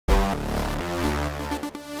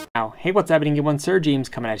Hey, what's happening everyone?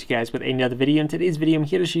 SirJames coming at you guys with another video. In today's video, I'm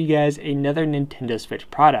here to show you guys another Nintendo Switch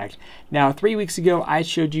product. Now, 3 weeks ago, I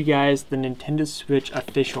showed you guys the Nintendo Switch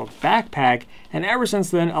official backpack, and ever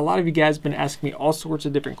since then, a lot of you guys have been asking me all sorts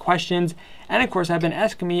of different questions, and of course, have been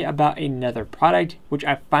asking me about another product, which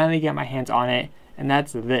I finally got my hands on it, and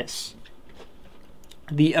that's this.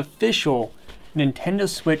 The official Nintendo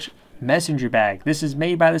Switch messenger bag. This is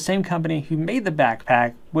made by the same company who made the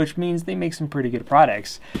backpack, which means they make some pretty good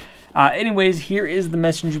products. Anyways, here is the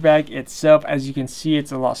messenger bag itself. As you can see,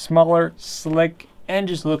 it's a lot smaller, slick, and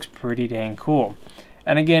just looks pretty dang cool.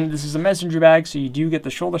 And again, this is a messenger bag, so you do get the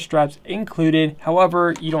shoulder straps included.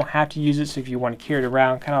 However, you don't have to use it, so if you want to carry it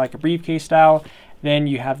around kind of like a briefcase style, then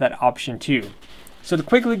you have that option too. So to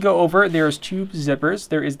quickly go over, there's two zippers.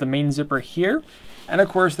 There is the main zipper here, and of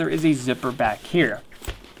course there is a zipper back here.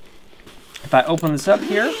 If I open this up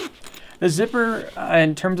here, the zipper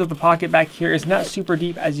in terms of the pocket back here is not super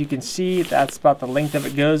deep, as you can see. That's about the length of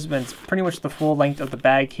it goes, but it's pretty much the full length of the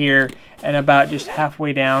bag here and about just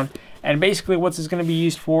halfway down. And basically what this is going to be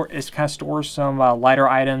used for is to kind of store some lighter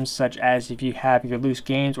items, such as if you have your loose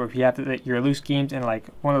games, or if you have your loose games in like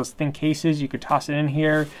one of those thin cases, you could toss it in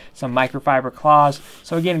here, some microfiber cloths.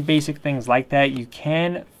 So again, basic things like that. You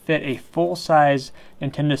can fit a full-size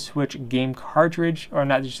Nintendo Switch game cartridge, or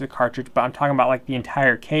not just the cartridge, but I'm talking about like the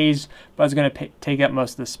entire case, but it's going to take up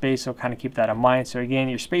most of the space, so kind of keep that in mind. So again,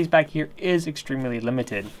 your space back here is extremely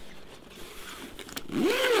limited.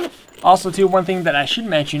 Also too, one thing that I should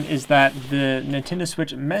mention is that the Nintendo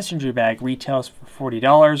Switch messenger bag retails for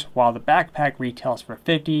 $40, while the backpack retails for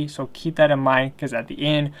 $50, so keep that in mind, because at the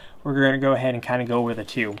end, we're going to go ahead and kind of go over the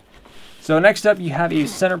two. So next up, you have a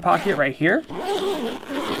center pocket right here.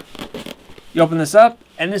 You open this up,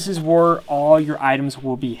 and this is where all your items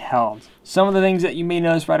will be held. Some of the things that you may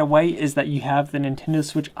notice right away is that you have the Nintendo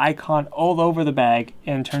Switch icon all over the bag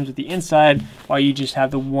in terms of the inside, while you just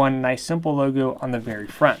have the one nice simple logo on the very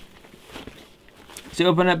front. So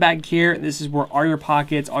open it back here, this is where all your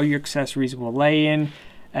pockets, all your accessories will lay in.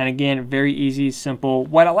 And again, very easy, simple.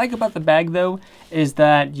 What I like about the bag though is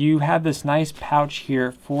that you have this nice pouch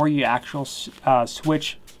here for your actual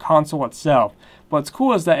Switch console itself. What's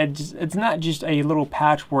cool is that it's not just a little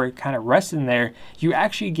pouch where it kind of rests in there. You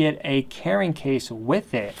actually get a carrying case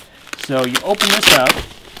with it. So you open this up,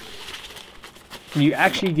 and you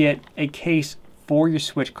actually get a case for your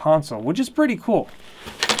Switch console, which is pretty cool.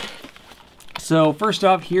 So first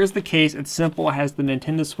off, here's the case. It's simple. It has the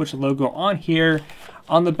Nintendo Switch logo on here.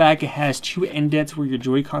 On the back, it has two indents where your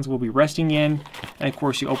Joy-Cons will be resting in. And of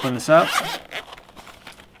course, you open this up.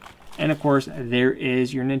 And of course, there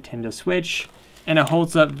is your Nintendo Switch. And it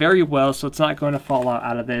holds up very well, so it's not going to fall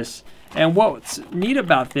out of this. And what's neat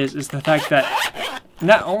about this is the fact that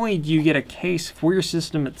not only do you get a case for your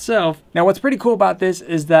system itself, now what's pretty cool about this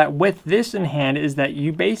is that with this in hand is that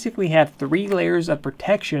you basically have 3 layers of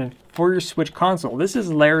protection for your Switch console. This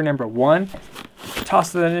is layer number 1.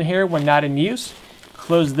 Toss that in here when not in use.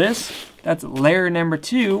 Close this. That's layer number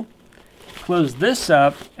 2. Close this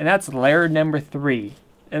up, and that's layer number 3.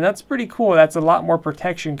 And that's pretty cool. That's a lot more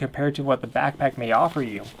protection compared to what the backpack may offer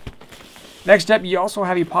you. Next up, you also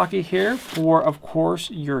have a pocket here for, of course,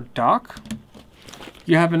 your dock.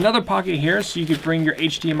 You have another pocket here, so you could bring your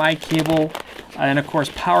HDMI cable and, of course,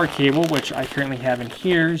 power cable, which I currently have in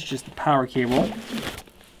here is just the power cable.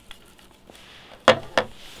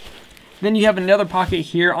 Then you have another pocket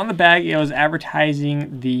here. On the bag, it was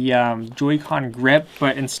advertising the Joy-Con grip,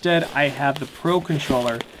 but instead I have the Pro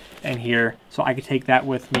controller in here, so I could take that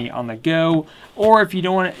with me on the go. Or if you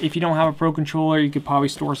don't have a Pro controller, you could probably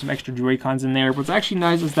store some extra Joy-Cons in there. What's actually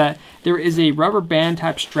nice is that there is a rubber band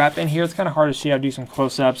type strap in here. It's kind of hard to see. I'll do some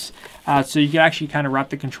close-ups. So you can actually kind of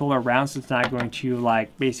wrap the controller around, so it's not going to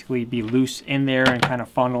like basically be loose in there and kind of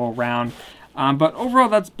funnel around. But overall,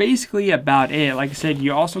 that's basically about it. Like I said,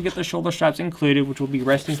 you also get the shoulder straps included, which will be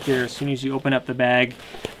resting here as soon as you open up the bag.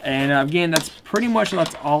 And again, that's pretty much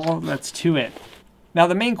that's all that's to it. Now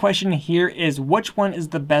the main question here is which one is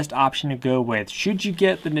the best option to go with? Should you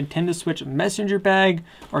get the Nintendo Switch messenger bag,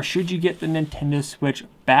 or should you get the Nintendo Switch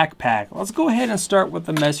backpack? Let's go ahead and start with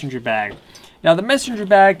the messenger bag. Now the messenger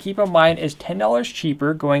bag, keep in mind, is $10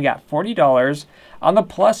 cheaper, going at $40. On the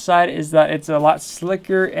plus side is that it's a lot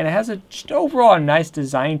slicker and it has just overall a nice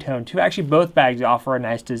design tone too. Actually, both bags offer a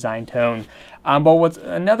nice design tone. But what's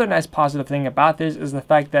another nice positive thing about this is the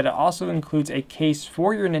fact that it also includes a case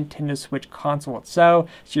for your Nintendo Switch console itself.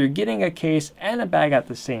 So you're getting a case and a bag at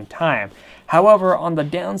the same time. However, on the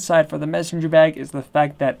downside for the messenger bag is the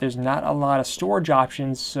fact that there's not a lot of storage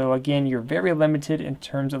options. So again, you're very limited in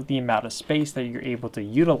terms of the amount of space that you're able to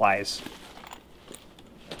utilize.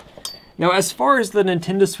 Now, as far as the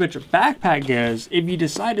Nintendo Switch backpack goes, if you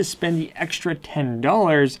decide to spend the extra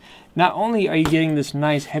 $10, not only are you getting this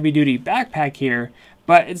nice heavy-duty backpack here,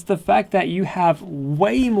 but it's the fact that you have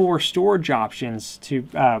way more storage options to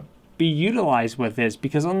be utilized with this,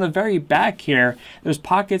 because on the very back here, there's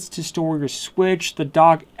pockets to store your Switch, the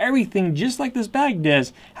dock, everything just like this bag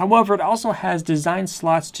does. However, it also has design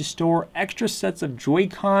slots to store extra sets of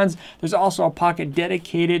Joy-Cons. There's also a pocket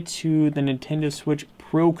dedicated to the Nintendo Switch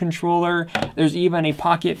Pro controller. There's even a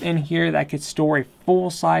pocket in here that could store a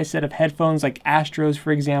full-size set of headphones like Astros,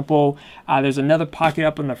 for example. There's another pocket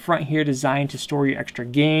up on the front here designed to store your extra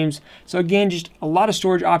games. So again, just a lot of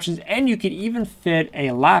storage options, and you could even fit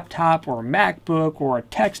a laptop or a MacBook or a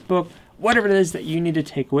textbook, whatever it is that you need to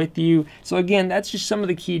take with you. So again, that's just some of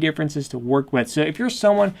the key differences to work with. So if you're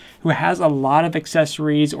someone who has a lot of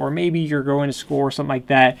accessories, or maybe you're going to school or something like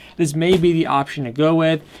that, this may be the option to go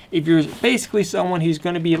with. If you're basically someone who's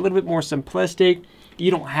going to be a little bit more simplistic, you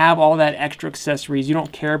don't have all that extra accessories, you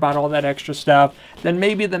don't care about all that extra stuff, then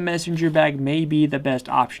maybe the messenger bag may be the best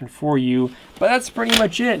option for you. But that's pretty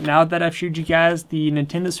much it. Now that I've showed you guys the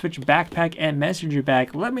Nintendo Switch backpack and messenger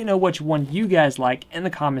bag, let me know which one you guys like in the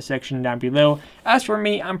comment section down below. As for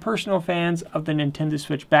me, I'm personal fans of the Nintendo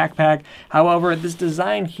Switch backpack. However, this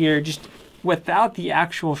design here, just without the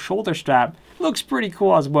actual shoulder strap, looks pretty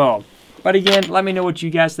cool as well. But again, let me know what you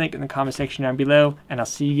guys think in the comment section down below, and I'll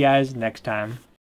see you guys next time.